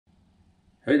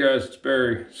Hey guys, it's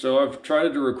Barry. So I've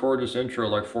tried to record this intro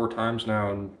like 4 times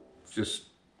now and just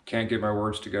can't get my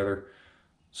words together.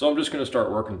 So I'm just gonna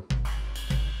start working.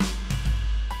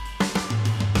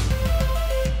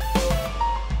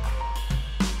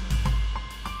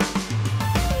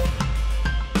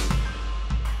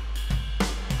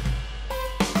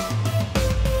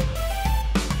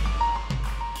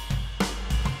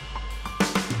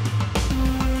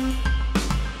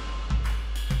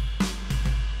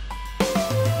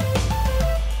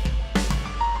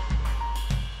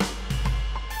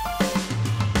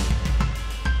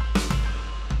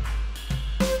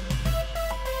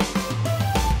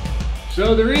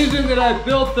 So the reason that I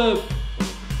built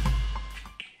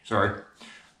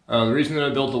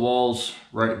the walls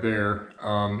right there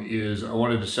is I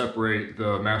wanted to separate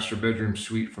the master bedroom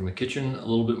suite from the kitchen a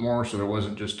little bit more, so there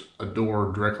wasn't just a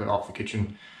door directly off the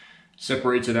kitchen.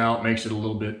 Separates it out, makes it a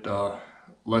little bit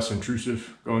less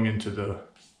intrusive going into the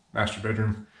master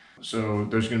bedroom. So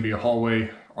there's going to be a hallway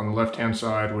on the left-hand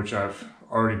side, which I've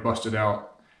already busted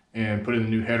out and put in the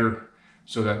new header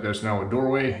so that there's now a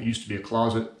doorway. It used to be a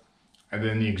closet. And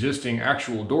then the existing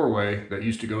actual doorway that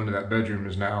used to go into that bedroom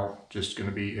is now just going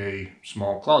to be a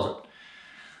small closet.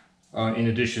 In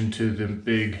addition to the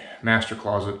big master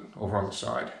closet over on the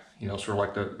side. You know, sort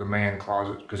of like the man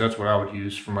closet, because that's what I would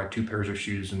use for my 2 pairs of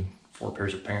shoes and 4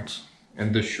 pairs of pants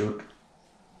and this shirt.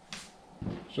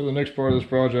 So the next part of this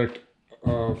project,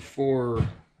 for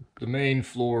the main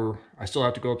floor, I still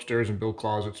have to go upstairs and build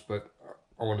closets, but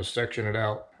I want to section it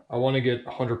out. I want to get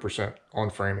 100% on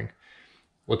framing.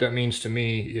 What that means to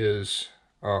me is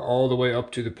all the way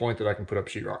up to the point that I can put up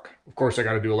sheetrock. Of course, I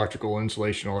got to do electrical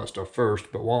insulation, all that stuff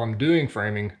first, but while I'm doing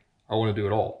framing, I want to do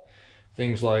it all.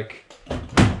 Things like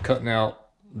cutting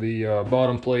out the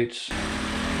bottom plates.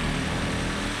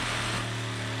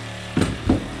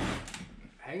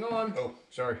 Hang on. Oh,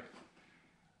 sorry.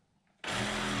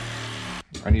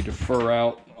 I need to fur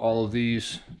out all of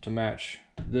these to match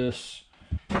this.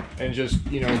 And just,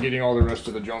 you know, getting all the rest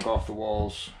of the junk off the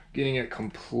walls. Getting it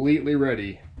completely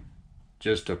ready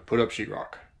just to put up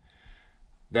sheetrock.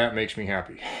 That makes me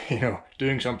happy. You know,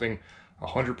 doing something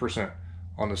 100%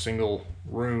 on the single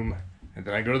room, and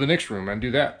then I go to the next room and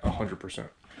do that 100%.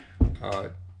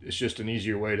 It's just an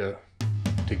easier way to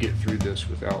get through this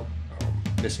without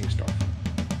missing stuff.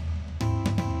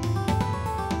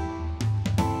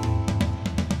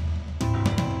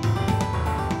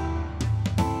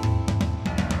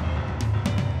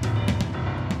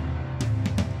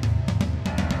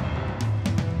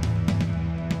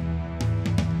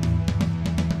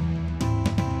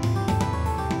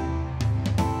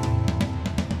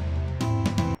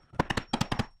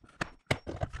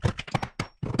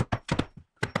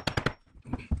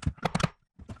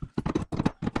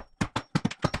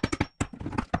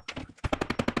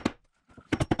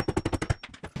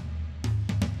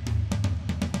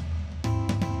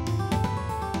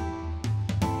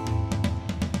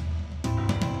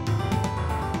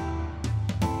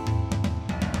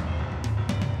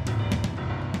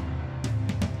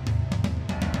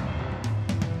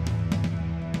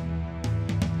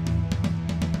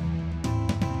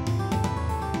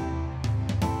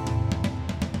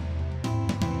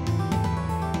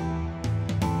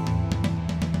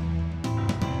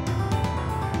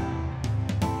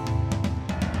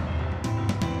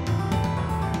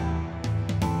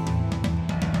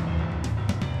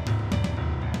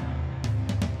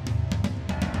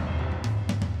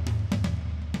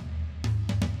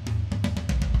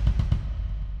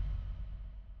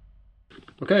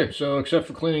 Okay, so except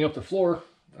for cleaning up the floor,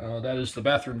 that is the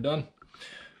bathroom done.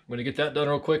 I'm going to get that done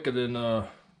real quick and then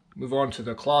move on to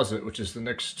the closet, which is the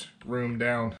next room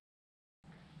down.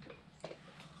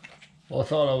 Well, I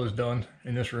thought I was done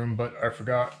in this room, but I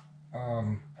forgot.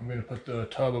 I'm going to put the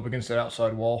tub up against that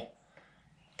outside wall,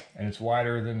 and it's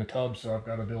wider than the tub, so I've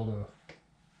got to build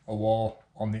a wall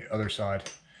on the other side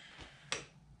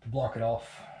to block it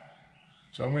off.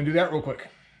 So I'm going to do that real quick.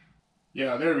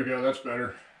 Yeah, there we go. That's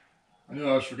better. I knew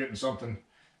I was forgetting something.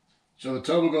 So the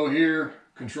tub will go here,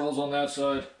 controls on that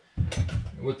side.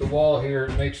 And with the wall here,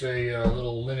 it makes a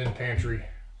little linen pantry,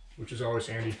 which is always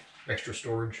handy. Extra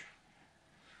storage.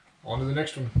 On to the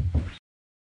next one.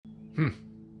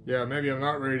 Yeah, maybe I'm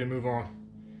not ready to move on.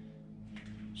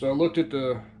 So I looked at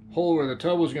the hole where the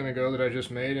tub was going to go that I just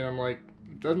made, and I'm like,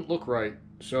 it doesn't look right.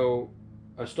 So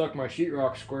I stuck my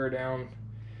sheetrock square down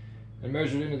and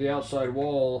measured into the outside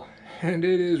wall, and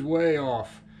it is way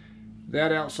off.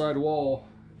 That outside wall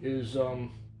is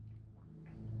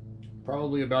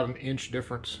probably about an inch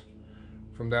difference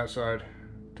from that side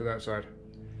to that side.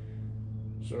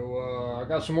 So I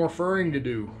got some more furring to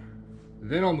do.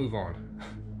 Then I'll move on.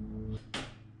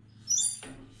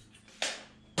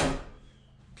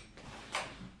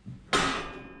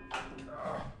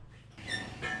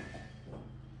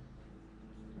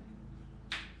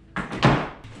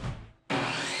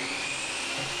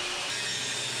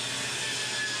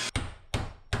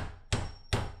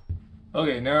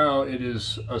 Okay, now it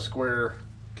is a square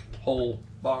hole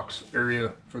box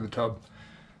area for the tub.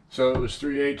 So it was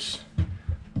 3/8,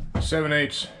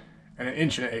 7/8, and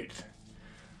 1.125.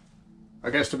 I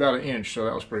guessed about 1 inch, so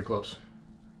that was pretty close.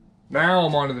 Now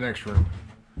I'm on to the next room.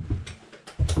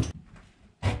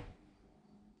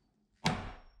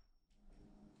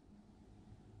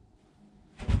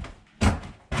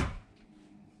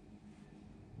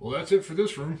 Well, that's it for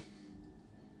this room.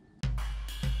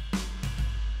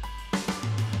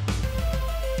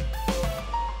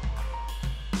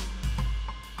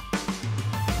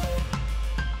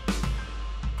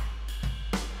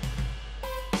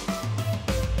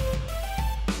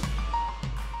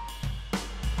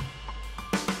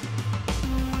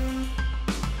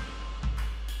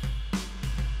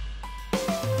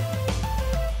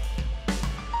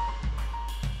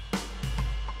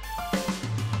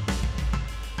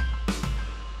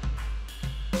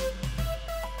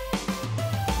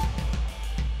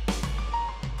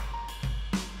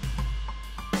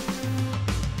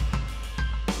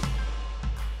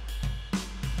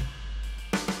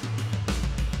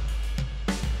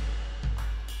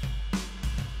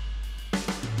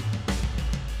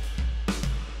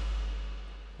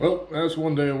 Well, that's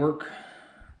one day of work.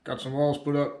 Got some walls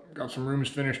put up, got some rooms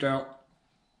finished out.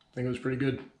 I think it was pretty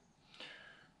good.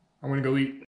 I'm gonna go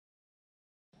eat.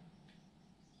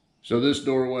 So this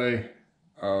doorway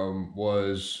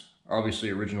was obviously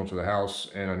original to the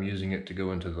house, and I'm using it to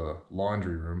go into the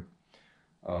laundry room.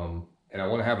 And I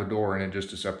want to have a door in it just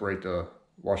to separate the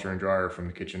washer and dryer from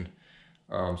the kitchen.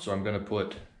 So I'm gonna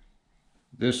put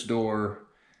this door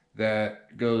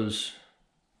that goes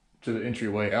to the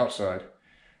entryway outside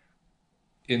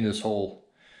in this hole,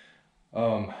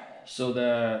 so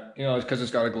that, you know, it's because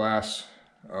it's got a glass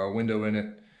window in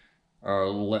it,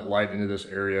 let light into this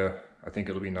area. I think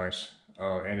it'll be nice,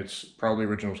 and it's probably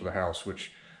original to the house,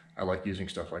 which I like using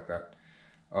stuff like that.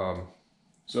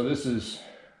 So this is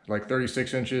like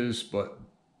 36 inches, but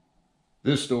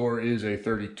this door is a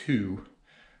 32,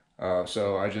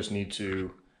 so I just need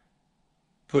to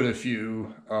put a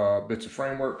few bits of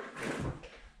framework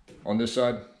on this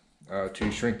side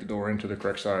to shrink the door into the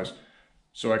correct size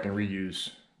so I can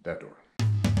reuse that door.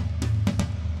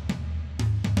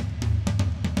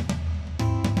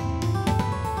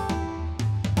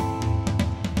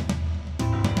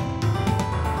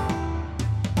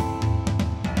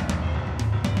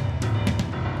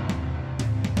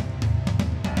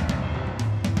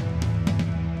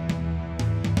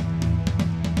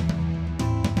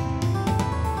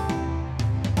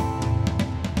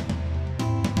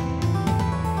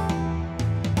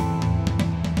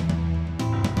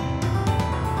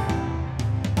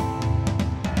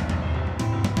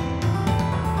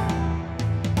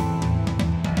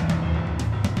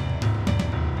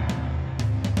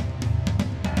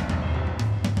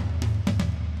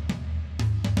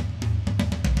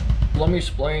 Let me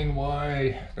explain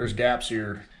why there's gaps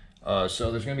here.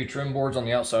 So there's going to be trim boards on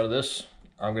the outside of this.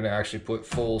 I'm going to actually put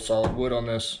full solid wood on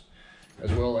this,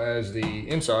 as well as the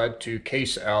inside to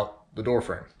case out the door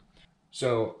frame.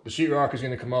 So the sheetrock is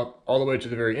going to come up all the way to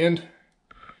the very end,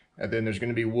 and then there's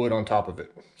going to be wood on top of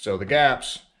it. So the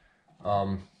gaps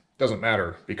doesn't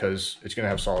matter because it's going to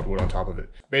have solid wood on top of it.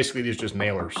 Basically, these are just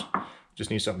nailers.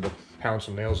 Just need something to pound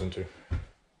some nails into.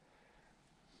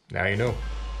 Now you know.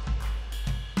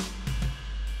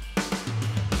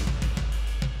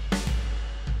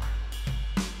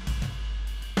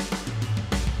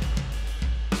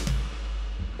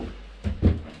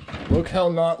 Look how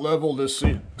not level this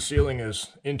ceiling is,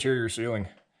 interior ceiling.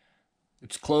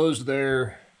 It's closed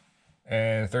there,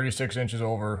 and 36 inches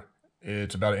over,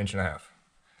 it's about 1.5 inches.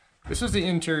 This is the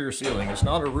interior ceiling, it's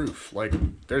not a roof. Like,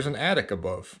 there's an attic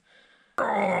above.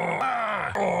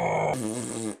 Why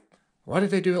did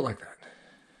they do it like that?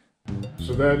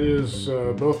 So that is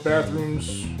both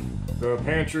bathrooms, the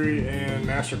pantry, and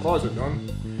master closet done.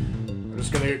 I'm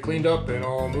just gonna get cleaned up and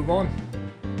I'll move on.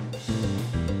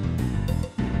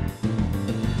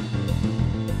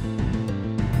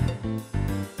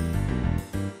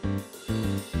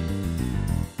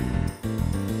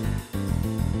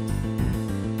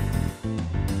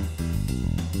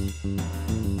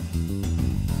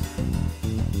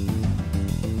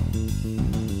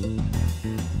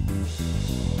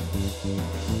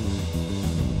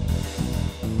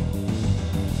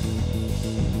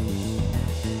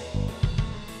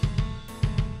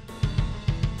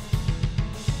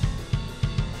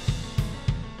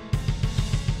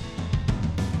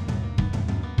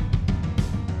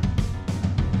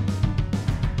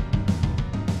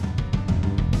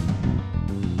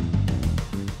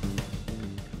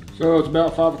 So it's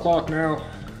about 5 o'clock now.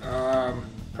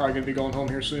 probably gonna be going home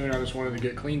here soon. I just wanted to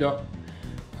get cleaned up.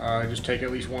 Just take at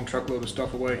least one truckload of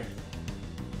stuff away.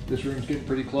 This room's getting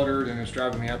pretty cluttered and it's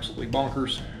driving me absolutely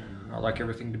bonkers. I like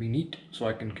everything to be neat so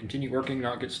I can continue working,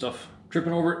 not get stuff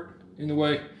tripping over it in the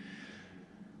way.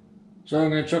 So I'm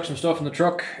gonna chuck some stuff in the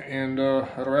truck and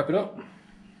that'll wrap it up.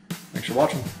 Thanks for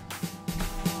watching.